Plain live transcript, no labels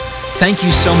Thank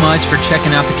you so much for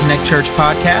checking out the Connect Church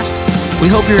podcast. We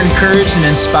hope you're encouraged and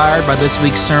inspired by this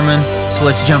week's sermon. So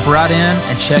let's jump right in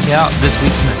and check out this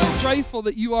week's message. I'm grateful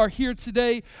that you are here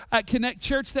today at Connect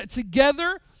Church, that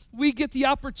together we get the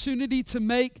opportunity to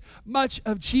make much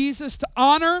of Jesus, to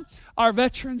honor our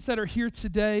veterans that are here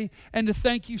today, and to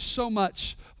thank you so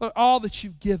much for all that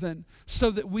you've given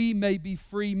so that we may be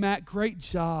free. Matt, great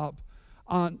job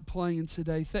on playing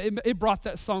today. It brought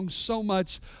that song so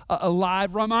much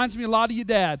alive. Reminds me a lot of your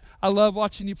dad. I love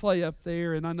watching you play up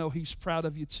there, and I know he's proud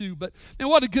of you too. But man,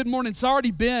 what a good morning it's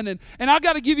already been. And I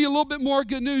got to give you a little bit more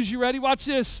good news. You ready? Watch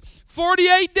this.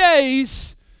 48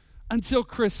 days until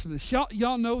Christmas.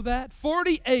 Y'all know that?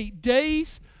 48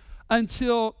 days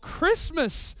until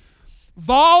Christmas.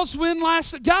 Vols win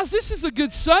last. Guys, this is a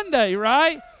good Sunday,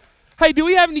 right? Hey, do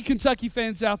we have any Kentucky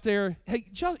fans out there? Hey,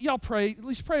 y'all pray. At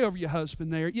least pray over your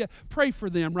husband there. Yeah, pray for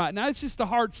them right now. It's just a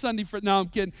hard Sunday for. No, I'm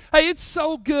kidding. Hey, it's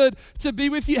so good to be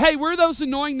with you. Hey, we're those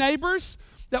annoying neighbors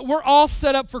that we're all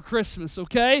set up for Christmas,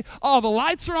 okay? All the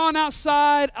lights are on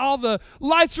outside. All the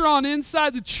lights are on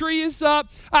inside. The tree is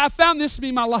up. I found this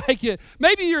meme. I like it.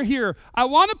 Maybe you're here. I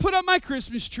want to put up my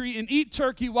Christmas tree and eat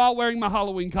turkey while wearing my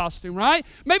Halloween costume, right?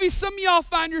 Maybe some of y'all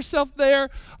find yourself there,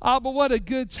 but what a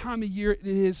good time of year it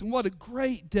is, and what a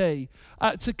great day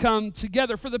to come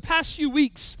together. For the past few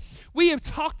weeks, we have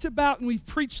talked about and we've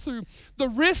preached through the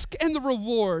risk and the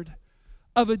reward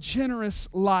of a generous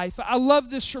life. I love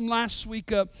this from last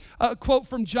week, a quote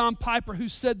from John Piper, who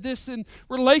said this in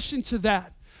relation to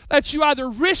that you either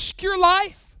risk your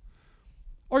life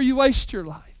or you waste your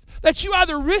life. That you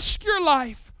either risk your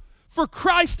life for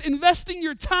Christ, investing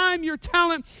your time, your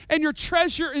talent, and your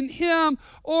treasure in Him,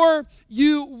 or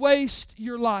you waste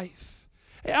your life.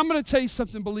 Hey, I'm going to tell you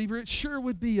something, believer. It sure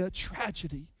would be a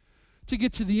tragedy to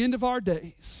get to the end of our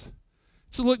days,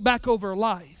 to look back over a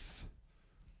life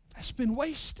has been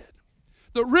wasted.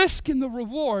 The risk and the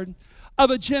reward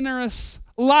of a generous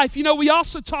life. You know, we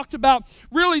also talked about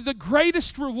really the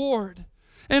greatest reward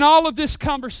in all of this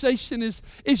conversation is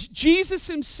Jesus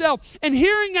Himself. And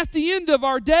hearing at the end of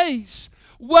our days,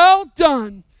 well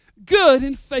done, good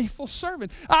and faithful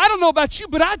servant. I don't know about you,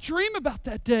 but I dream about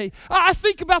that day. I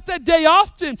think about that day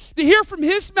often, to hear from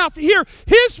His mouth, to hear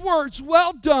His words,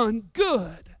 well done,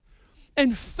 good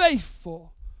and faithful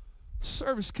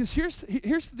service. Because here's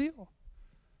the deal.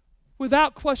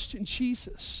 Without question,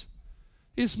 Jesus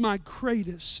is my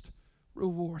greatest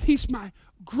reward. He's my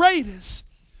greatest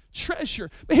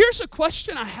treasure. But here's a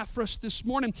question I have for us this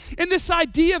morning. In this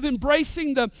idea of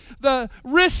embracing the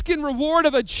risk and reward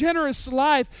of a generous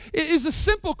life, it is a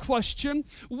simple question.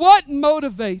 What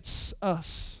motivates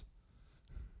us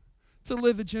to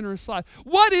live a generous life?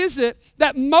 What is it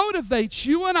that motivates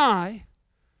you and I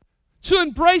to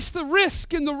embrace the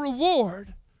risk and the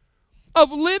reward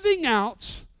of living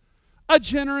out a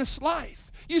generous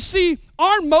life? You see,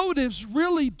 our motives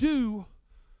really do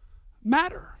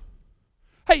matter.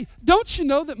 Hey, don't you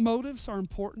know that motives are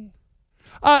important?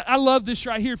 I love this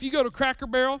right here. If you go to Cracker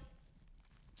Barrel,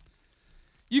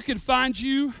 you can find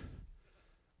you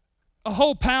a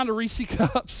whole pound of Reese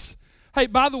Cups. Hey,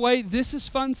 by the way, this is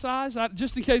fun size.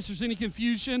 Just in case there's any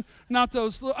confusion, not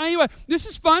those little. Anyway, this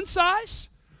is fun size.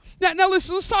 Now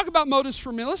listen, let's talk about motives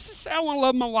for a minute. Let's just say I want to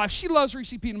love my wife. She loves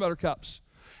Reese peanut butter cups.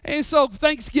 And so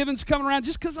Thanksgiving's coming around.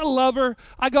 Just because I love her,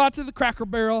 I go out to the Cracker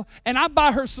Barrel and I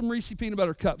buy her some Reese peanut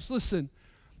butter cups. Listen,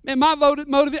 man, my motive,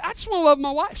 I just want to love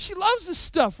my wife. She loves this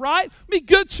stuff, right? Be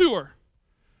good to her.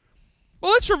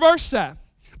 Well, let's reverse that.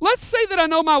 Let's say that I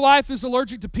know my wife is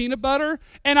allergic to peanut butter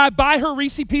and I buy her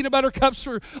Reese peanut butter cups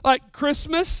for like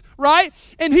Christmas, right?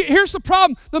 And here's the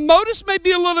problem. The motives may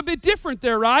be a little bit different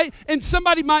there, right? And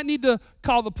somebody might need to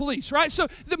call the police, right? So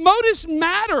the motives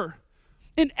matter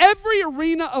in every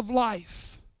arena of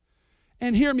life.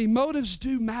 And hear me, motives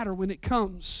do matter when it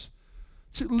comes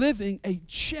to living a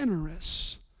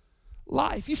generous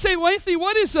life. You say, well, Anthony,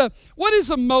 what is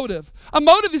a motive? A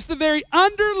motive is the very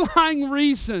underlying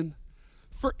reason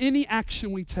for any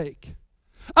action we take.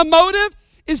 A motive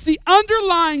is the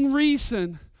underlying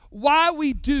reason why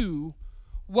we do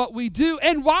what we do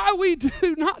and why we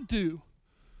do not do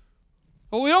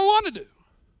what we don't want to do.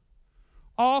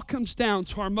 All comes down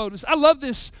to our motives. I love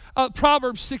this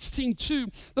Proverbs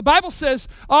 16:2. The Bible says,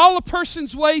 all a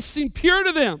person's ways seem pure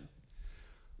to them,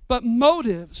 but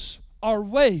motives are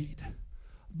weighed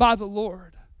by the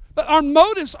Lord. But our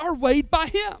motives are weighed by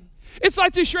Him. It's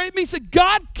like this, right? It means that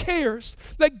God cares,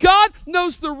 that God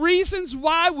knows the reasons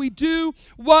why we do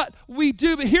what we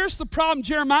do. But here's the problem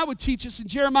Jeremiah would teach us in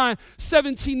Jeremiah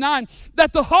 17:9,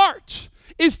 that the heart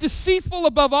is deceitful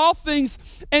above all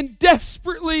things and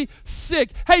desperately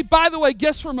sick. Hey, by the way,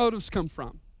 guess where motives come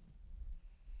from?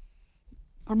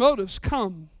 Our motives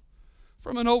come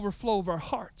from an overflow of our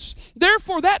hearts.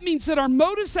 Therefore, that means that our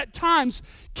motives at times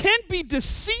can be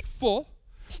deceitful,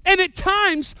 and at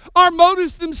times our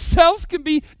motives themselves can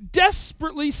be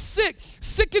desperately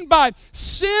sickened by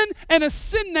sin and a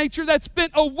sin nature that's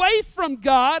bent away from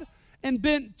God and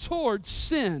bent towards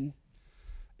sin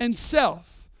and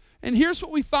self. And here's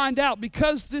what we find out.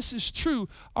 Because this is true,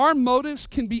 our motives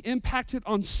can be impacted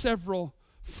on several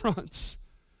fronts.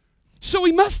 So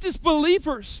we must, as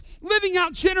believers, living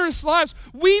out generous lives,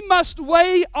 we must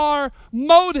weigh our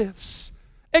motives,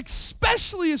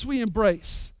 especially as we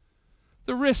embrace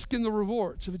the risk and the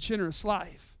rewards of a generous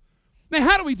life. Now,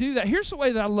 how do we do that? Here's the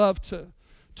way that I love to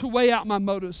weigh out my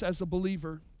motives as a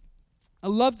believer. I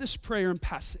love this prayer and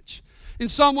passage. In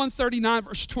Psalm 139,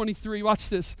 verse 23, watch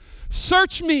this.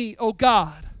 Search me, O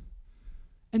God,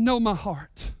 and know my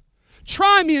heart.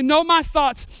 Try me and know my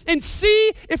thoughts, and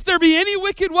see if there be any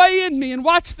wicked way in me. And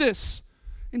watch this.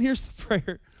 And here's the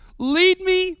prayer. Lead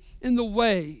me in the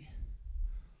way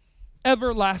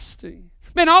everlasting.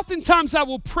 Man, oftentimes I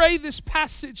will pray this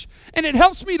passage, and it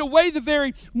helps me to weigh the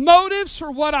very motives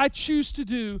for what I choose to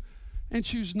do and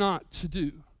choose not to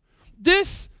do.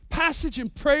 This passage in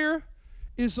prayer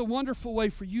is a wonderful way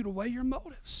for you to weigh your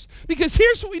motives. Because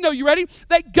here's what we know. You ready?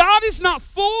 That God is not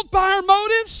fooled by our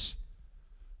motives,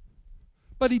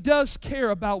 but He does care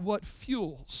about what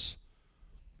fuels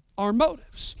our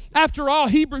motives. After all,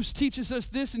 Hebrews teaches us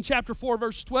this in chapter 4,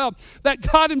 verse 12, that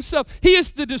God Himself, He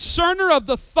is the discerner of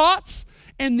the thoughts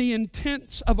and the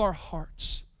intents of our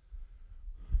hearts.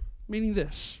 Meaning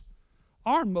this,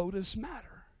 our motives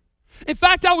matter. In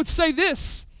fact, I would say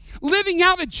this, living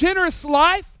out a generous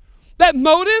life, that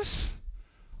motives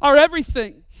are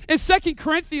everything. In 2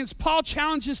 Corinthians, Paul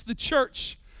challenges the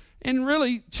church and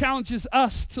really challenges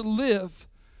us to live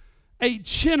a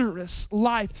generous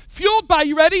life, fueled by,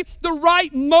 you ready, the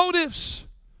right motives.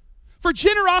 For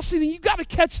generosity, you got to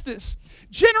catch this.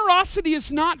 Generosity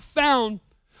is not found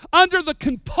under the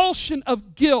compulsion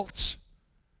of guilt.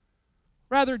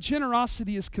 Rather,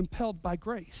 generosity is compelled by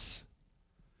grace.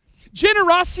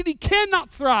 Generosity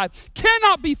cannot thrive,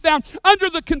 cannot be found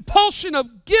under the compulsion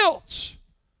of guilt.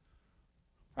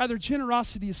 Rather,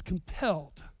 generosity is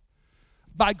compelled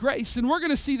by grace. And we're going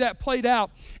to see that played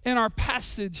out in our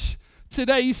passage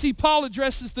today. You see, Paul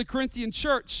addresses the Corinthian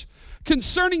church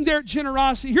concerning their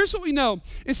generosity. Here's what we know.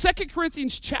 In 2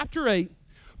 Corinthians chapter 8,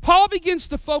 Paul begins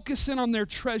to focus in on their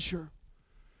treasure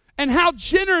and how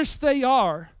generous they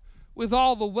are with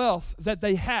all the wealth that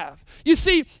they have. You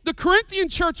see, the Corinthian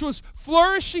church was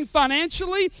flourishing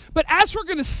financially, but as we're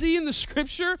going to see in the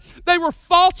scripture, they were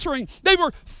faltering, they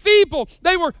were feeble,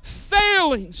 they were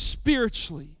failing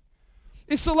spiritually.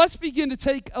 And so let's begin to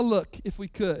take a look, if we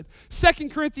could. 2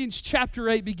 Corinthians chapter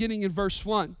 8, beginning in verse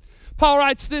 1. Paul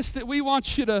writes this, that we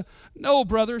want you to know,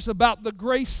 brothers, about the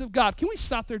grace of God. Can we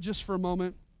stop there just for a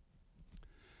moment?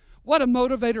 What a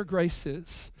motivator grace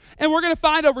is. And we're going to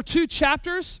find over 2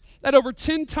 chapters that over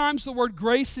 10 times the word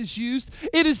grace is used.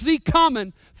 It is the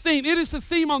common theme. It is the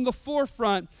theme on the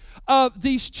forefront of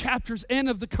these chapters and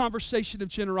of the conversation of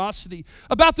generosity,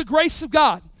 about the grace of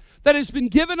God that has been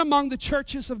given among the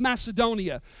churches of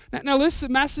Macedonia. Now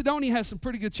listen, Macedonia has some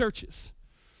pretty good churches.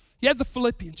 You had the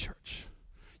Philippian church.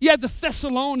 You had the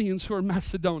Thessalonians who are in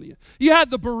Macedonia. You had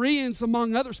the Bereans,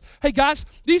 among others. Hey guys,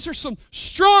 these are some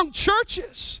strong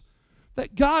churches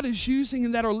that God is using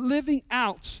and that are living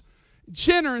out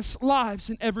generous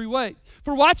lives in every way.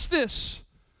 For watch this.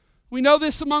 We know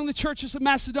this among the churches of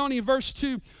Macedonia, verse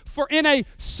 2. For in a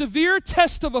severe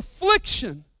test of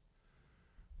affliction,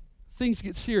 things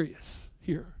get serious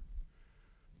here.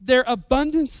 Their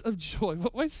abundance of joy.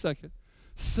 Wait a second.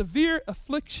 Severe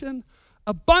affliction,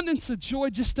 abundance of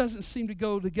joy just doesn't seem to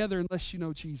go together unless you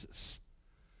know Jesus.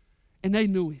 And they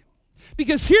knew Him.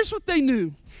 Because here's what they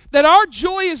knew, that our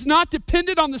joy is not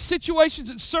dependent on the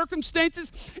situations and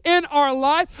circumstances in our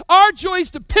life. Our joy is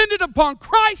dependent upon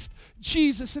Christ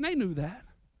Jesus, and they knew that.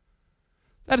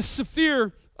 That a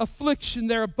severe affliction,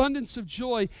 their abundance of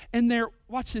joy, and their,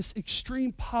 watch this,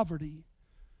 extreme poverty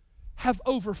have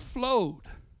overflowed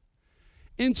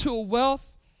into a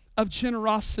wealth of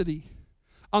generosity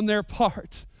on their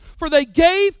part. For they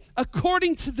gave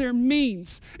according to their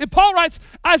means. And Paul writes,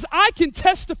 as I can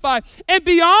testify, and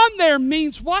beyond their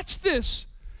means, watch this,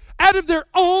 out of their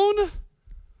own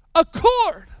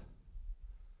accord,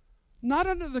 not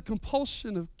under the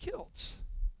compulsion of guilt,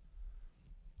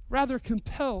 rather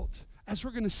compelled, as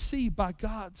we're going to see, by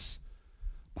God's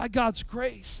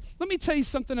grace. Let me tell you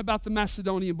something about the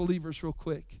Macedonian believers real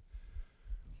quick.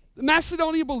 The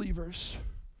Macedonian believers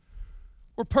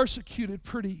were persecuted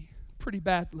pretty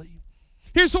badly.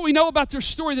 Here's what we know about their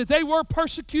story, that they were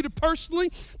persecuted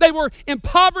personally, they were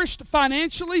impoverished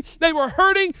financially, they were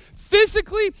hurting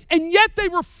physically, and yet they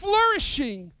were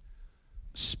flourishing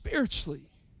spiritually.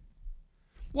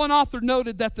 One author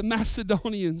noted that the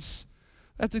Macedonians,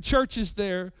 that the churches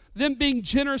there, them being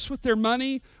generous with their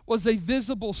money was a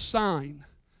visible sign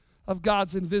of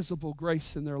God's invisible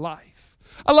grace in their life.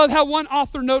 I love how one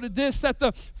author noted this, that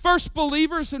the first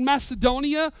believers in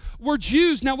Macedonia were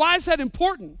Jews. Now, why is that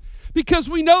important? Because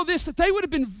we know this, that they would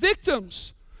have been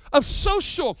victims of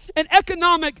social and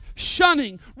economic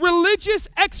shunning, religious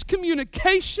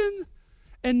excommunication,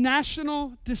 and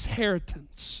national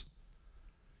disinheritance.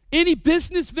 Any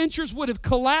business ventures would have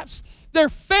collapsed. Their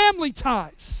family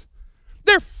ties,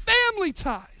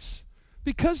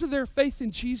 because of their faith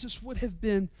in Jesus, would have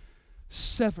been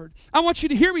severed. I want you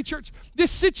to hear me, church.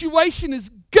 This situation is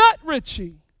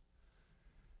gut-wrenching.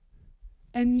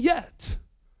 And yet,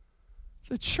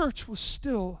 the church was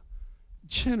still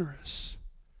generous.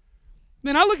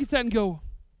 Man, I look at that and go,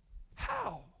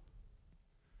 how?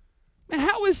 Man,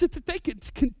 how is it that they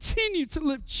could continue to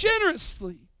live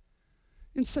generously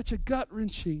in such a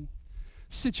gut-wrenching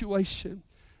situation?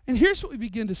 And here's what we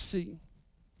begin to see.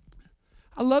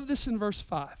 I love this in verse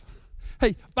 5.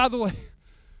 Hey, by the way,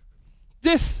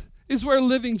 this is where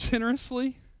living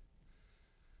generously,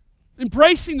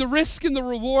 embracing the risk and the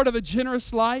reward of a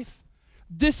generous life,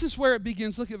 this is where it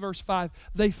begins. Look at verse 5.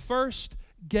 They first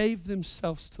gave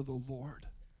themselves to the Lord,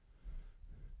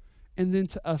 and then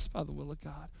to us by the will of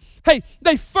God. Hey,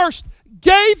 they first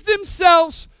gave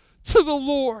themselves to the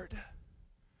Lord.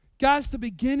 Guys, the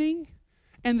beginning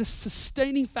and the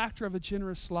sustaining factor of a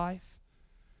generous life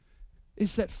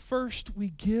is that first we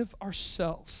give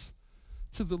ourselves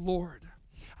to the Lord.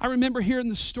 I remember hearing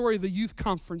the story of a youth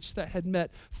conference that had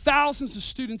met. Thousands of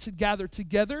students had gathered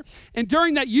together, and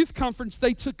during that youth conference,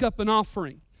 they took up an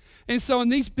offering. And so in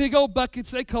these big old buckets,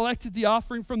 they collected the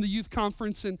offering from the youth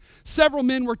conference, and several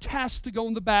men were tasked to go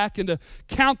in the back and to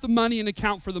count the money and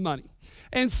account for the money.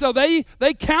 And so they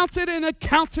counted and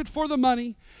accounted for the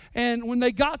money, and when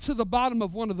they got to the bottom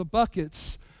of one of the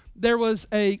buckets, there was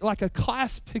a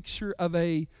class picture of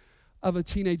a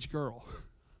teenage girl.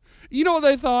 You know what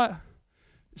they thought?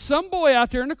 Some boy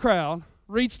out there in the crowd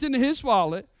reached into his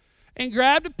wallet and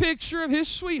grabbed a picture of his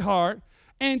sweetheart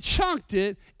and chunked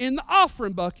it in the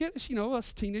offering bucket, as you know,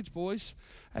 us teenage boys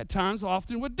at times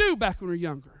often would do back when we were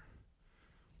younger.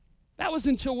 That was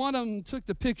until one of them took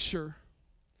the picture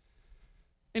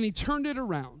and he turned it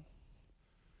around.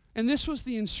 And this was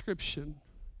the inscription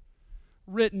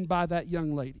written by that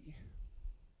young lady.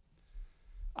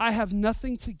 I have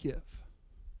nothing to give,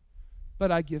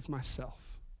 but I give myself.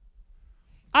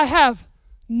 I have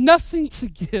nothing to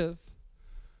give,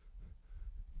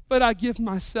 but I give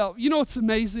myself. You know what's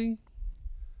amazing?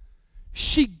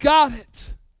 She got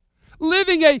it.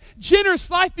 Living a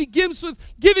generous life begins with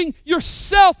giving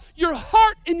yourself, your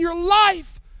heart, and your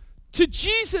life to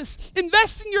Jesus.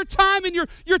 Investing your time and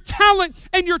your talent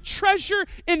and your treasure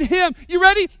in Him. You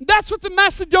ready? That's what the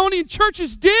Macedonian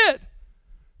churches did.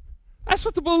 That's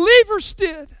what the believers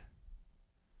did.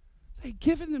 They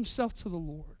given themselves to the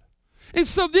Lord. And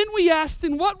so then we asked,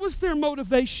 then what was their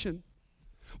motivation?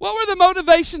 What were the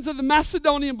motivations of the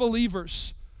Macedonian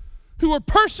believers who were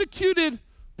persecuted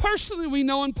personally, we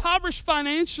know, impoverished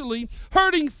financially,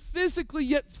 hurting physically,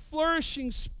 yet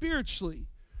flourishing spiritually?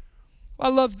 I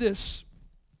love this.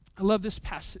 I love this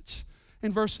passage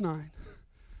in verse 9.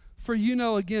 For you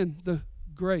know, again, the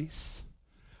grace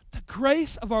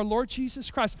of our Lord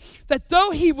Jesus Christ, that though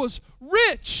He was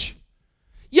rich,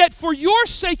 yet for your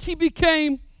sake He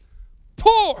became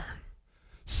poor,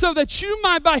 so that you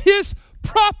might by His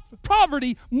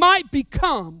poverty might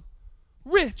become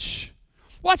rich.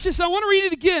 Watch this. I want to read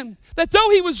it again. That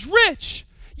though He was rich,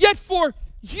 yet for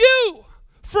you,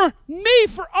 for me,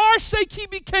 for our sake He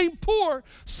became poor,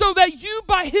 so that you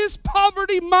by His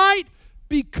poverty might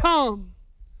become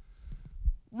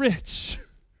rich.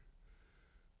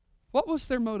 What was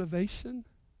their motivation?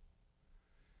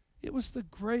 It was the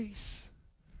grace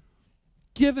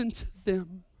given to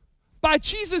them. By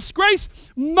Jesus' grace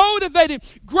motivated.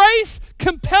 Grace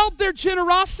compelled their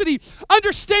generosity,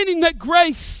 understanding that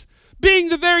grace being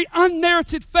the very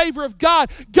unmerited favor of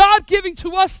God, God giving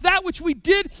to us that which we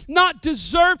did not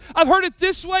deserve. I've heard it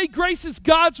this way: grace is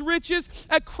God's riches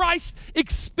at Christ's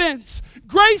expense.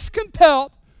 Grace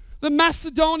compelled the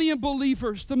Macedonian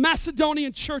believers, the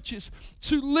Macedonian churches,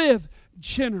 to live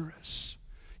generous.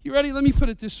 You ready? Let me put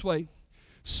it this way.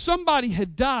 Somebody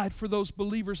had died for those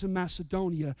believers in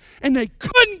Macedonia, and they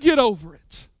couldn't get over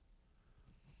it.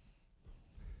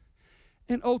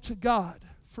 And oh, to God,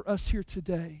 for us here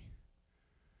today,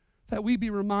 that we be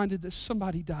reminded that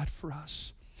somebody died for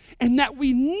us and that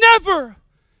we never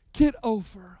get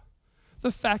over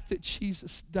the fact that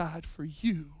Jesus died for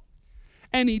you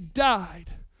and he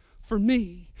died for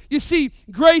me. You see,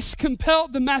 grace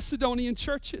compelled the Macedonian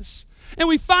churches. And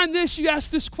we find this, you ask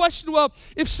this question, well,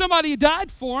 if somebody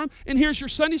died for him, and here's your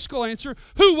Sunday school answer,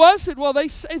 who was it? Well, they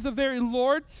say the very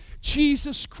Lord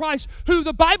Jesus Christ, who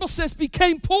the Bible says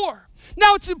became poor.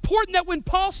 Now, it's important that when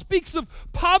Paul speaks of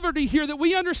poverty here, that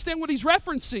we understand what he's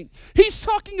referencing. He's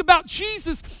talking about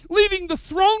Jesus leaving the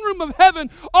throne room of heaven,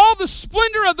 all the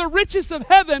splendor of the riches of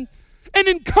heaven, and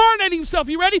incarnating himself.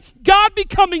 You ready? God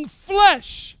becoming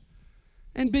flesh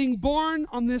and being born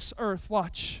on this earth,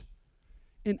 watch,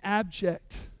 in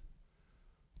abject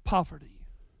poverty.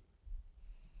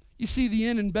 You see, the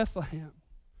inn in Bethlehem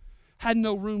had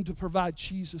no room to provide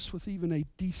Jesus with even a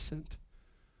decent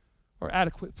or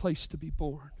adequate place to be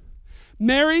born.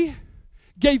 Mary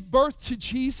gave birth to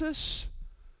Jesus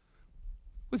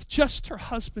with just her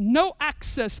husband, no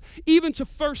access even to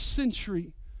first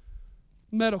century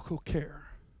medical care.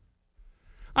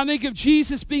 I think of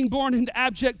Jesus being born into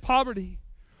abject poverty,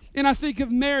 and I think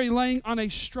of Mary laying on a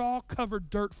straw-covered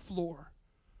dirt floor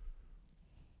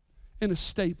in a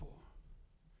stable.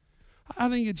 I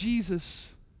think of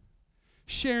Jesus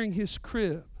sharing his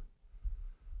crib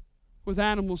with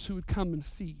animals who would come and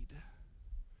feed.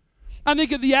 I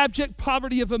think of the abject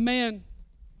poverty of a man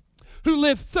who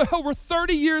lived over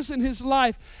 30 years in his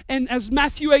life, and as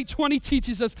Matthew 8:20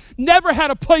 teaches us, never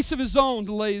had a place of his own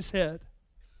to lay his head.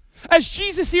 As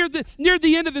Jesus neared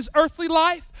the end of his earthly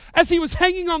life, as he was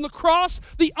hanging on the cross,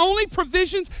 the only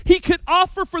provisions he could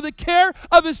offer for the care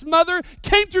of his mother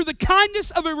came through the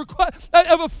kindness of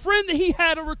a friend that he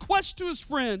had, a request to his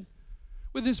friend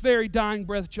with his very dying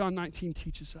breath, John 19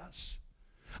 teaches us.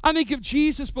 I think of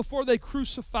Jesus before they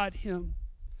crucified him,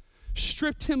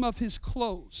 stripped him of his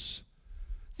clothes,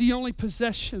 the only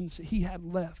possessions that he had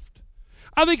left.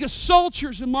 I think of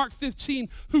soldiers in Mark 15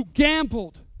 who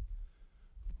gambled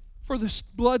for the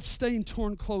blood-stained,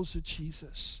 torn clothes of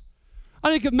Jesus.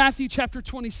 I think of Matthew chapter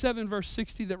 27, verse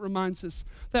 60 that reminds us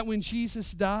that when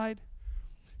Jesus died,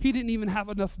 he didn't even have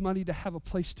enough money to have a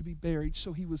place to be buried,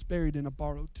 so he was buried in a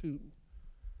borrowed tomb.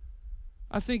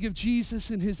 I think of Jesus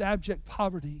in his abject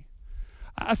poverty.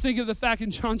 I think of the fact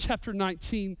in John chapter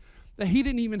 19 that he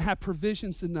didn't even have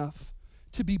provisions enough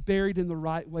to be buried in the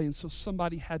right way, and so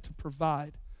somebody had to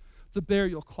provide the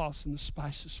burial cloths and the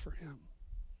spices for him.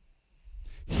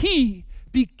 He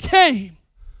became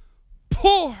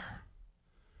poor.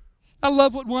 I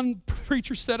love what one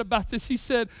preacher said about this. He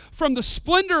said, from the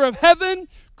splendor of heaven,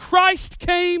 Christ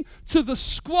came to the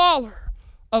squalor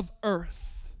of earth.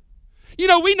 You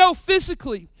know, we know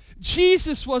physically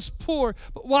Jesus was poor,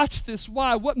 but watch this.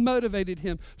 Why? What motivated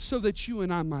him? So that you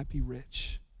and I might be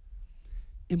rich.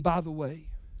 And by the way,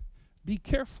 be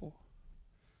careful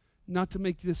not to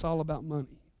make this all about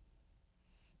money.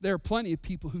 There are plenty of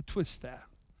people who twist that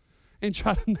and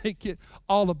try to make it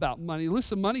all about money.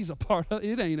 Listen, money's a part of it.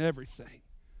 It ain't everything.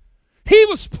 He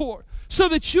was poor so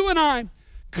that you and I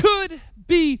could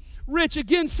be rich.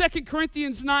 Again, 2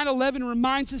 Corinthians 9:11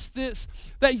 reminds us this,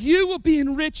 that you will be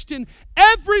enriched in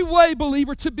every way,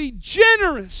 believer, to be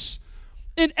generous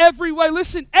in every way.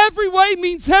 Listen, every way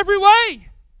means every way.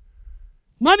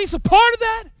 Money's a part of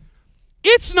that.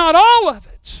 It's not all of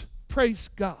it. Praise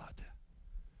God.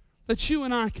 That you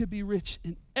and I could be rich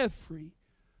in every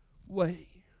way.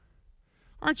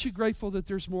 Aren't you grateful that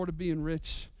there's more to being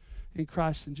rich in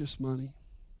Christ than just money?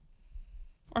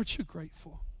 Aren't you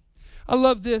grateful? I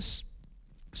love this.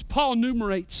 As Paul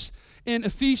enumerates in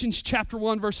Ephesians chapter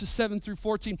 1, verses 7 through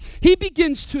 14. He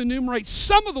begins to enumerate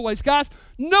some of the ways, guys,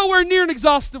 nowhere near an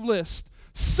exhaustive list,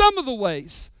 some of the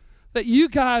ways that you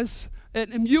guys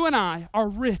and you and I are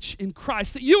rich in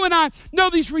Christ, that you and I know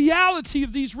these reality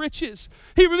of these riches.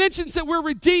 He mentions that we're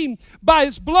redeemed by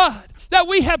his blood, that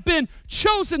we have been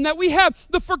chosen, that we have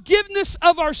the forgiveness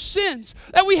of our sins,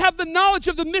 that we have the knowledge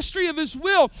of the mystery of his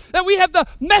will, that we have the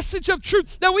message of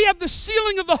truth, that we have the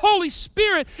sealing of the Holy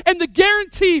Spirit and the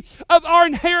guarantee of our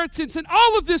inheritance. And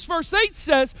all of this, verse 8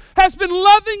 says, has been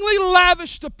lovingly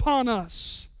lavished upon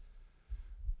us.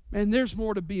 And there's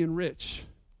more to being rich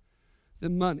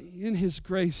than money. In his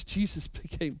grace, Jesus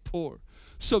became poor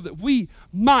so that we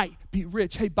might be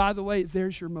rich. Hey, by the way,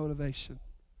 there's your motivation.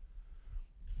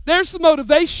 There's the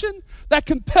motivation that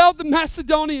compelled the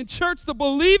Macedonian church, the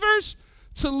believers,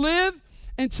 to live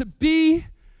and to be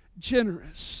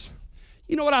generous.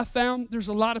 You know what I found? There's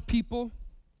a lot of people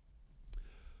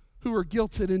who are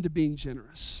guilted into being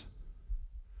generous,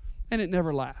 and it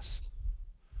never lasts.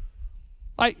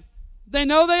 Like, they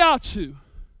know they ought to,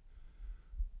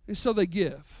 and so they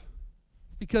give.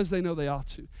 because they know they ought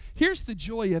to. Here's the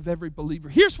joy of every believer.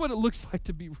 Here's what it looks like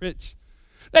to be rich.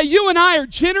 That you and I are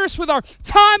generous with our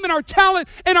time and our talent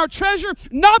and our treasure,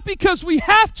 not because we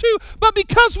have to, but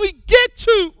because we get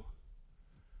to.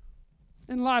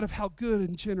 In light of how good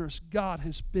and generous God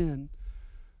has been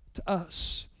to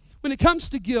us. When it comes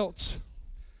to guilt,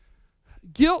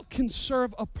 guilt can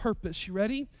serve a purpose, you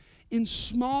ready? In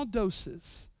small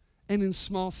doses and in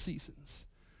small seasons.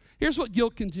 Here's what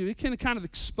guilt can do. It can kind of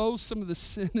expose some of the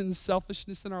sin and the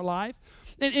selfishness in our life.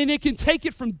 And it can take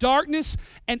it from darkness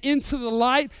and into the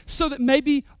light so that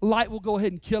maybe light will go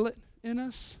ahead and kill it in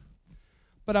us.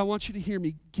 But I want you to hear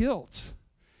me. Guilt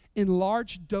in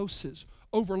large doses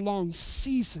over long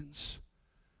seasons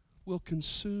will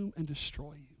consume and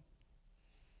destroy you.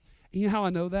 And you know how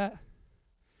I know that?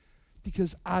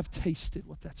 Because I've tasted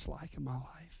what that's like in my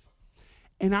life.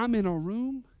 And I'm in a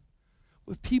room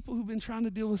with people who've been trying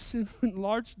to deal with sin in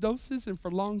large doses and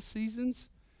for long seasons,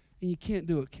 and you can't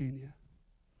do it, can you?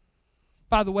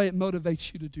 By the way, it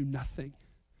motivates you to do nothing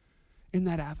in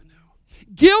that avenue.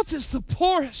 Guilt is the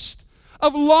poorest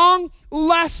of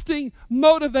long-lasting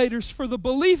motivators for the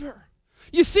believer.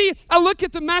 You see, I look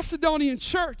at the Macedonian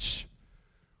church,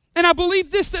 and I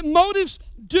believe this, that motives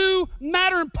do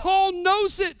matter, and Paul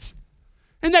knows it.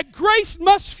 And that grace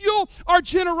must fuel our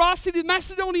generosity. The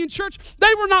Macedonian church,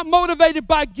 they were not motivated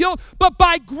by guilt, but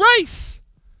by grace.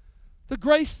 The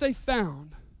grace they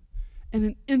found in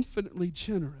an infinitely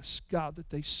generous God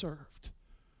that they served.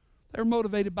 They were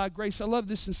motivated by grace. I love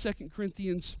this in 2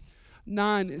 Corinthians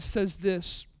 9. It says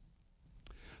this,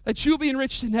 that you'll be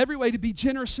enriched in every way, to be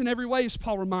generous in every way, as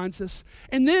Paul reminds us.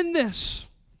 And then this,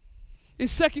 in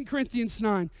 2 Corinthians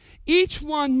 9, each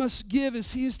one must give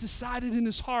as he has decided in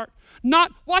his heart.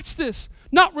 Not, watch this,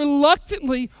 not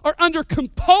reluctantly or under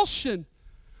compulsion,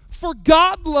 for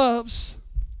God loves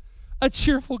a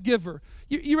cheerful giver.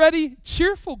 You ready?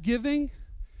 Cheerful giving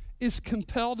is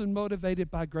compelled and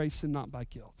motivated by grace and not by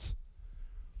guilt.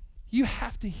 You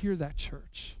have to hear that,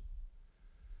 church.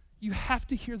 You have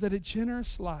to hear that a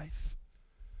generous life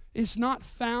is not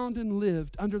found and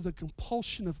lived under the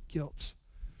compulsion of guilt,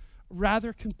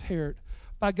 rather compared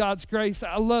by God's grace.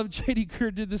 I love J.D.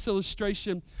 Greear did this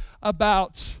illustration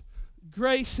about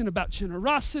grace and about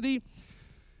generosity.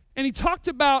 And he talked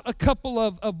about a couple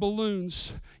of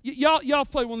balloons. Y'all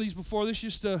played one of these before. This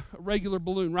is just a regular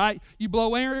balloon, right? You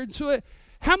blow air into it.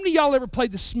 How many of y'all ever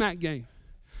played the smack game?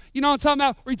 You know what I'm talking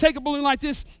about? Where you take a balloon like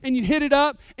this and you hit it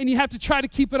up and you have to try to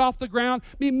keep it off the ground.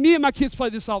 Me and my kids play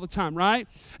this all the time, right?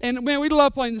 And man, we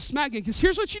love playing the smack game because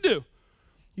here's what you do.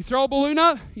 You throw a balloon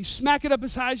up, you smack it up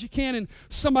as high as you can, and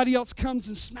somebody else comes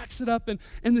and smacks it up, and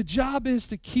the job is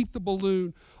to keep the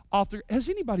balloon off the... Has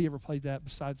anybody ever played that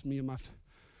besides me and my...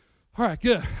 All right,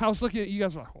 good. I was looking at you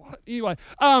guys, were like, what? Anyway,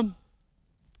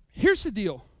 here's the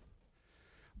deal.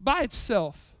 By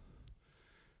itself,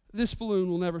 this balloon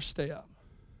will never stay up.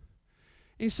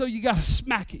 And so you got to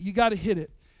smack it. You got to hit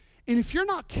it. And if you're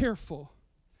not careful,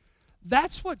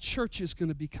 that's what church is going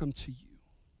to become to you.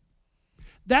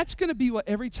 That's going to be what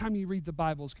every time you read the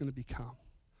Bible is going to become.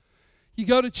 You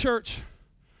go to church,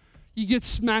 you get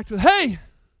smacked with, hey,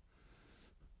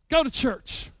 go to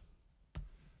church.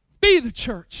 Be the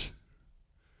church.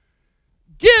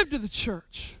 Give to the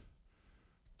church.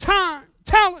 Time,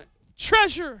 talent,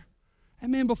 treasure.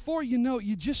 And man, before you know it,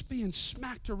 you're just being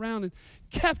smacked around and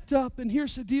kept up. And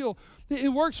here's the deal. It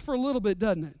works for a little bit,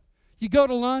 doesn't it? You go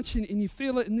to lunch and you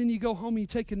feel it, and then you go home and you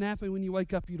take a nap, and when you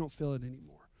wake up, you don't feel it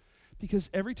anymore.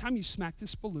 Because every time you smack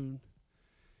this balloon,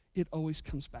 it always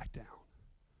comes back down.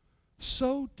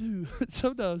 So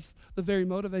does the very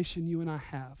motivation you and I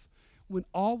have when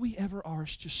all we ever are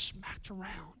is just smacked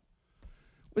around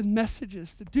with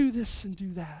messages to do this and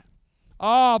do that.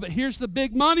 Oh, but here's the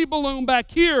big money balloon back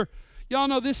here. Y'all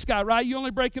know this guy, right? You only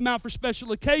break him out for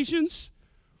special occasions.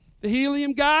 The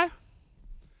helium guy.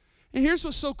 And here's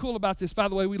what's so cool about this. By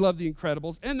the way, we love The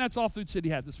Incredibles, and that's all Food City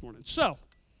had this morning. So,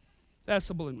 that's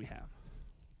the balloon we have.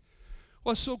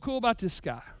 What's so cool about this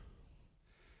guy?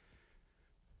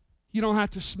 You don't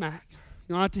have to smack.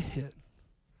 You don't have to hit.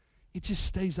 It just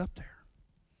stays up there.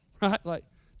 Right? Like,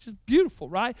 just beautiful,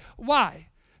 right? Why?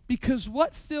 Because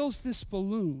what fills this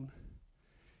balloon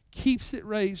keeps it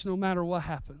raised no matter what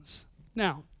happens.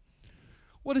 Now,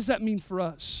 what does that mean for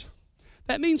us?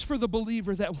 That means for the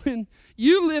believer that when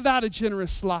you live out a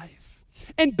generous life,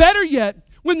 and better yet,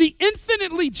 when the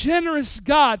infinitely generous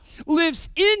God lives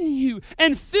in you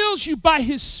and fills you by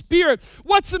His Spirit,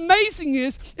 what's amazing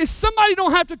is somebody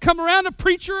don't have to come around a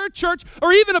preacher or a church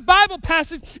or even a Bible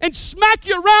passage and smack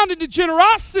you around into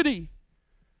generosity.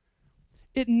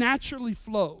 It naturally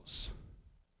flows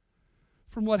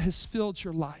from what has filled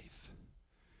your life.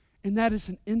 And that is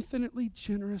an infinitely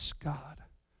generous God,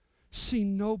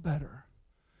 seen no better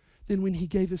than when he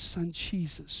gave his son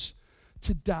Jesus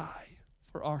to die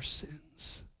for our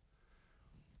sins.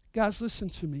 Guys, listen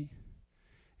to me.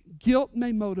 Guilt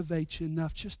may motivate you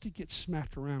enough just to get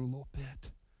smacked around a little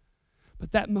bit,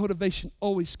 but that motivation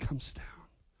always comes down.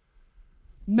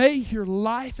 May your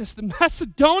life, as the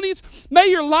Macedonians, may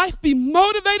your life be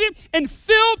motivated and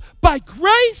filled by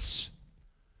grace.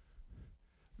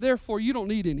 Therefore, you don't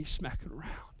need any smacking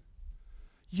around.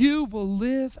 You will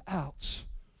live out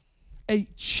a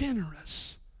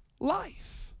generous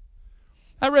life.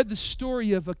 I read the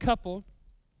story of a couple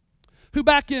who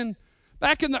back in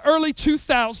the early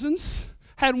 2000s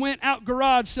had went out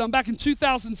garage selling back in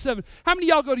 2007. How many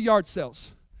of y'all go to yard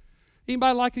sales?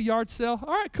 Anybody like a yard sale?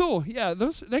 All right, cool. Yeah,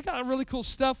 they got really cool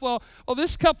stuff. Well,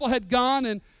 this couple had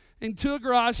gone into a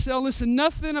garage sale. Listen,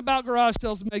 nothing about garage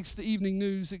sales makes the evening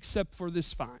news except for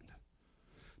this find.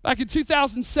 Back in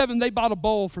 2007, they bought a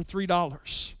bowl for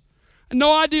 $3. And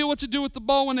no idea what to do with the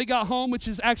bowl when they got home, which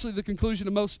is actually the conclusion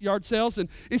of most yard sales. And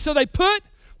so they put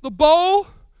the bowl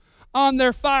on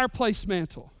their fireplace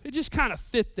mantle. It just kind of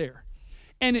fit there.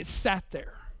 And it sat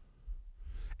there.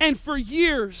 And for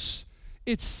years,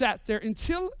 it sat there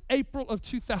until April of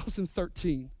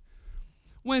 2013,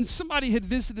 when somebody had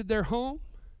visited their home.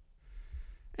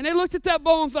 And they looked at that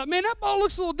bowl and thought, man, that bowl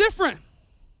looks a little different.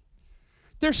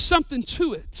 There's something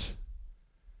to it.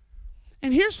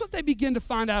 And here's what they begin to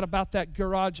find out about that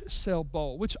garage sale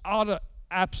bowl, which ought to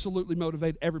absolutely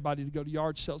motivate everybody to go to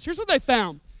yard sales. Here's what they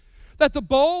found. That the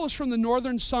bowl was from the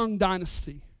Northern Song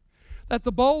dynasty. That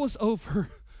the bowl was over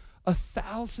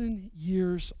 1,000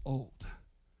 years old.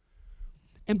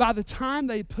 And by the time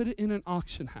they put it in an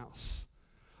auction house,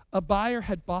 a buyer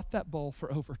had bought that bowl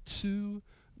for over $2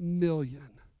 million.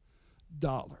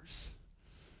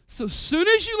 So as soon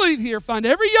as you leave here, find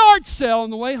every yard sale on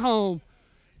the way home.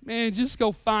 Man, just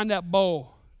go find that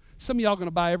bowl. Some of y'all are going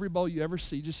to buy every bowl you ever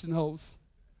see just in holes.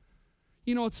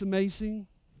 You know what's amazing?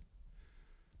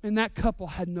 And that couple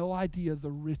had no idea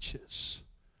the riches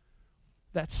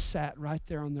that sat right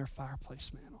there on their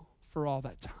fireplace mantle for all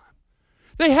that time.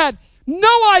 They had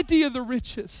no idea the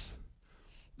riches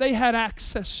they had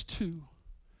access to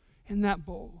in that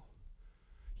bowl.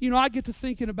 You know, I get to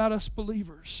thinking about us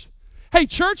believers. Hey,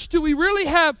 church, do we really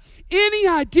have any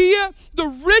idea the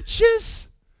riches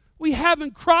we have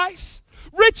in Christ?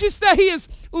 Riches that he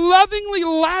has lovingly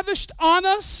lavished on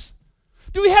us?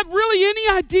 Do we have really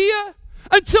any idea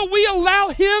until we allow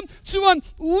him to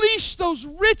unleash those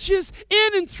riches in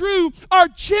and through our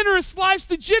generous lives,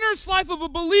 the generous life of a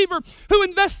believer who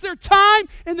invests their time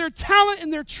and their talent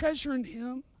and their treasure in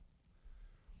him?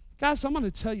 Guys, I'm going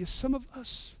to tell you, some of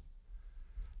us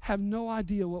have no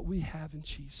idea what we have in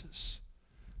Jesus.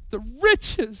 The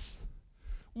riches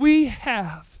we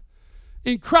have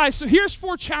in Christ. So here's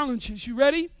 4 challenges. You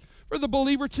ready for the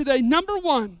believer today? Number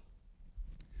 1,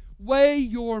 weigh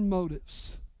your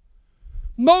motives.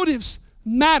 Motives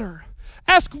matter.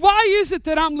 Ask, why is it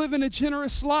that I'm living a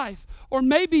generous life? Or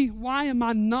maybe, why am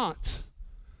I not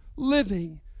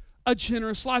living a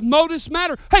generous life? Motives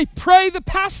matter. Hey, pray the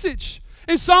passage.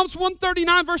 In Psalms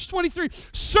 139, verse 23,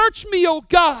 search me, O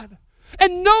God,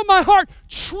 and know my heart.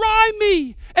 Try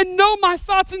me and know my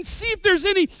thoughts, and see if there's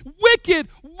any wicked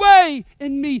way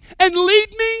in me. And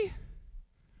lead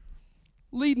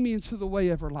me into the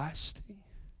way everlasting.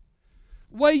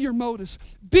 Weigh your motives.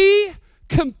 Be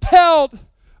compelled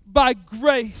by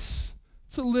grace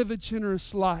to live a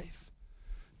generous life.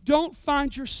 Don't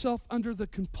find yourself under the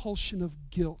compulsion of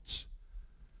guilt.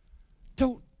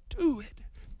 Don't do it.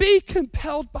 Be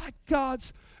compelled by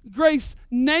God's grace.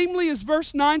 Namely, as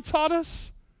verse 9 taught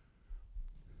us,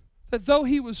 that though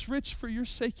he was rich, for your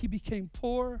sake he became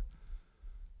poor,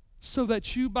 so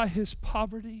that you by his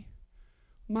poverty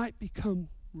might become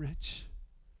rich.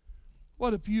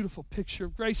 What a beautiful picture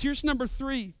of grace. Here's number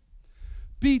 3.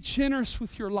 Be generous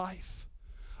with your life,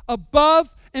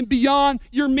 above and beyond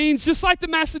your means, just like the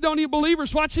Macedonian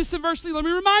believers. Watch this in verse 3. Let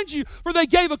me remind you, for they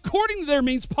gave according to their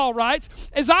means, Paul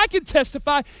writes, as I can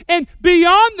testify, and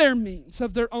beyond their means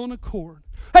of their own accord.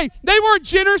 Hey, they weren't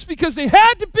generous because they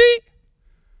had to be.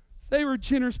 They were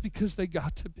generous because they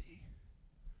got to be.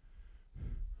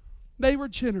 They were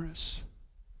generous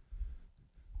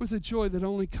with a joy that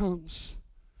only comes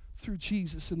through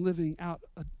Jesus and living out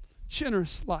a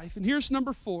generous life. And here's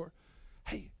number 4.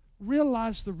 Hey,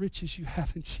 realize the riches you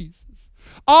have in Jesus.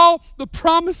 All the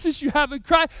promises you have in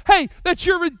Christ. Hey, that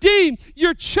you're redeemed,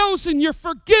 you're chosen, you're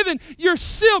forgiven, you're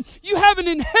sealed. You have an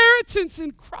inheritance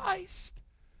in Christ.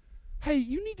 Hey,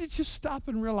 you need to just stop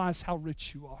and realize how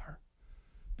rich you are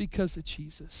because of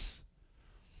Jesus.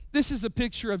 This is a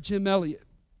picture of Jim Elliot.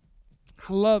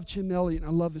 I love Jim Elliot,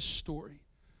 and I love his story.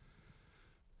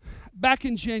 Back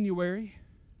in January,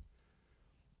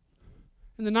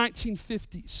 in the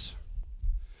 1950s,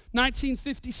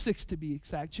 1956 to be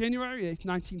exact, January 8th,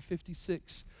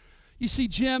 1956, you see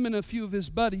Jim and a few of his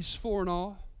buddies, 4 in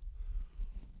all,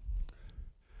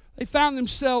 they found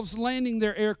themselves landing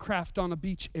their aircraft on a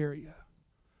beach area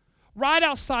right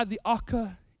outside the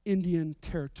Auca Indian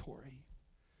Territory.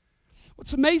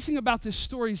 What's amazing about this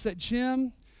story is that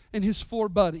Jim and his 4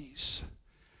 buddies,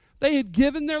 they had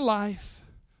given their life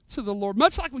to the Lord,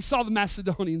 much like we saw the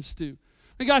Macedonians do.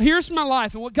 And God, here's my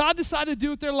life. And what God decided to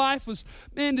do with their life was,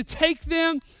 man, to take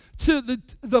them to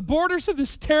the borders of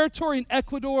this territory in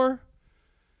Ecuador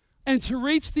and to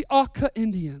reach the Auca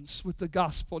Indians with the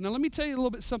gospel. Now, let me tell you a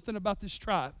little bit something about this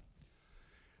tribe.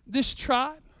 This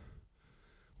tribe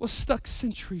was stuck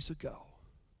centuries ago.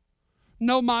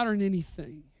 No modern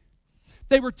anything.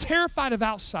 They were terrified of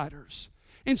outsiders.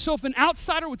 And so if an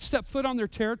outsider would step foot on their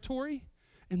territory,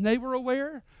 and they were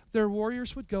aware, their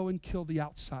warriors would go and kill the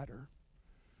outsider.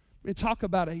 And talk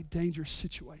about a dangerous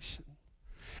situation.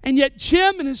 And yet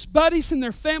Jim and his buddies and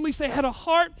their families, they had a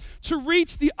heart to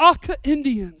reach the Auca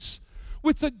Indians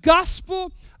with the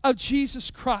gospel of Jesus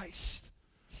Christ.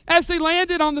 As they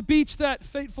landed on the beach that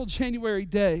fateful January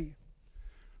day,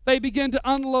 they began to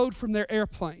unload from their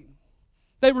airplane.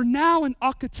 They were now in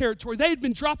Auca territory. They had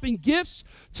been dropping gifts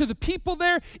to the people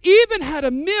there, even had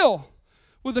a meal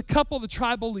with a couple of the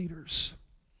tribal leaders.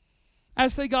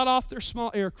 As they got off their small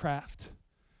aircraft,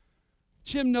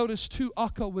 Jim noticed 2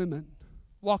 Auca women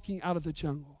walking out of the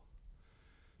jungle.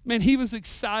 Man, he was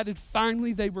excited.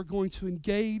 Finally, they were going to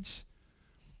engage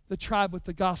the tribe with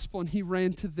the gospel, and he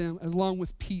ran to them along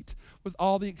with Pete with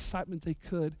all the excitement they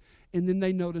could. And then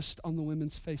they noticed on the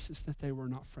women's faces that they were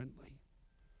not friendly.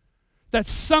 That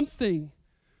something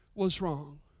was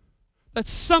wrong. That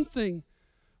something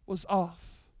was off.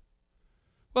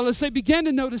 Well, as they began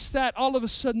to notice that, all of a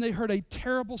sudden they heard a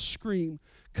terrible scream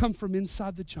come from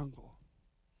inside the jungle.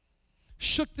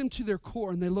 Shook them to their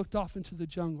core, and they looked off into the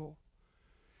jungle.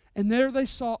 And there they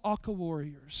saw Auca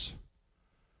warriors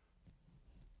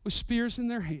with spears in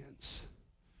their hands,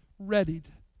 ready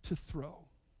to throw.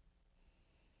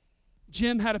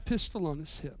 Jim had a pistol on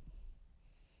his hip.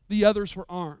 The others were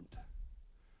armed.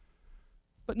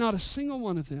 But not a single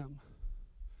one of them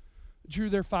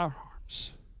drew their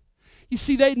firearms. You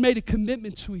see, they'd made a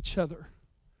commitment to each other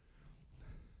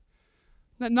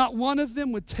that not one of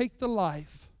them would take the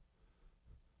life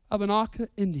of an Auca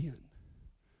Indian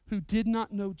who did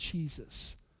not know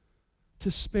Jesus to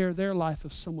spare their life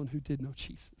of someone who did know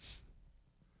Jesus.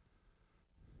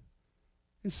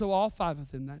 And so all 5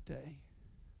 of them that day,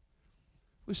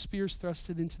 with spears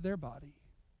thrusted into their body,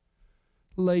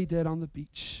 lay dead on the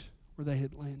beach where they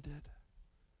had landed.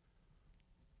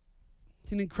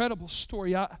 An incredible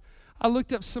story. I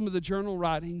looked up some of the journal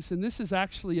writings, and this is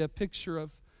actually a picture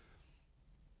of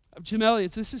Jim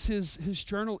Elliot. This is his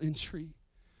journal entry.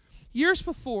 Years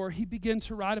before, he began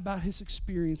to write about his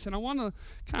experience, and I want to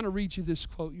kind of read you this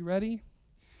quote. You ready?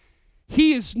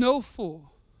 He is no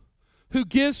fool who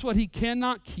gives what he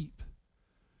cannot keep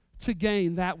to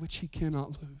gain that which he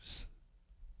cannot lose.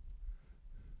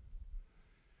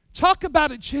 Talk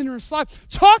about a generous life.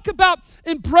 Talk about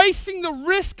embracing the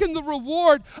risk and the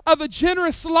reward of a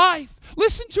generous life.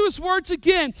 Listen to his words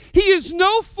again. He is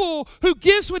no fool who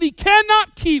gives what he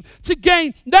cannot keep to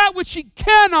gain that which he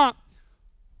cannot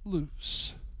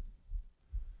lose.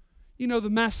 You know, the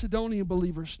Macedonian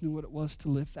believers knew what it was to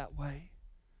live that way.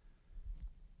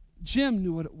 Jim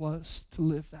knew what it was to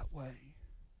live that way.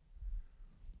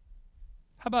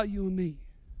 How about you and me?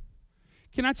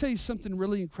 Can I tell you something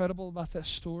really incredible about that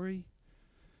story?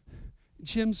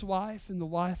 Jim's wife and the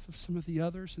wife of some of the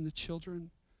others and the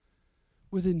children,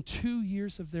 within 2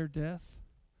 years of their death,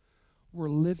 were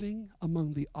living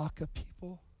among the Auca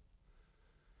people.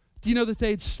 Do you know that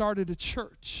they had started a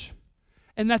church?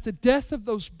 And that the death of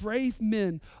those brave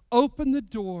men opened the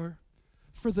door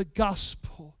for the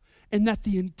gospel. And that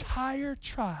the entire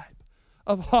tribe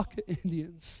of Auca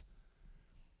Indians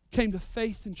came to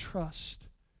faith and trust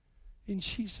in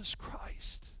Jesus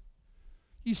Christ.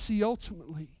 You see,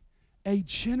 ultimately, a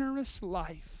generous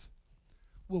life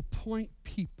will point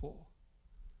people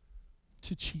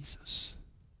to Jesus.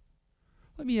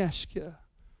 Let me ask you,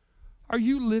 are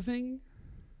you living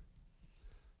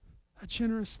a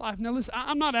generous life? Now listen,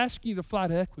 I'm not asking you to fly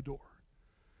to Ecuador.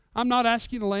 I'm not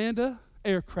asking you to land an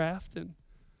aircraft and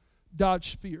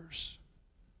dodge spears.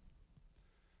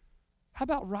 How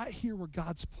about right here where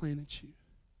God's planted you?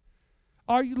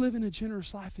 Are you living a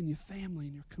generous life in your family,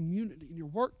 in your community, in your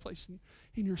workplace,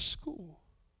 in your school?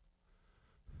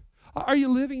 Are you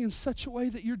living in such a way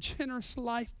that your generous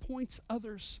life points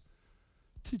others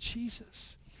to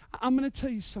Jesus? I'm going to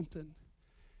tell you something.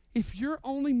 If you're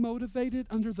only motivated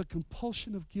under the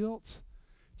compulsion of guilt,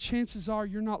 chances are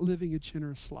you're not living a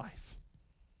generous life.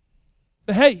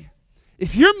 But hey,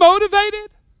 if you're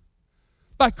motivated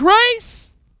by grace,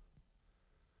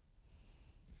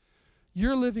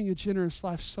 you're living a generous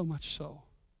life, so much so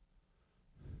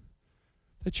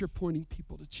that you're pointing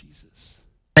people to Jesus.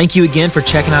 Thank you again for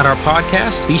checking out our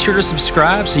podcast. Be sure to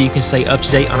subscribe so you can stay up to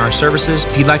date on our services.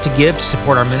 If you'd like to give to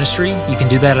support our ministry, you can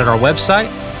do that at our website.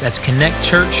 That's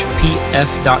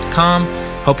connectchurchpf.com.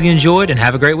 Hope you enjoyed and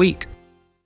have a great week.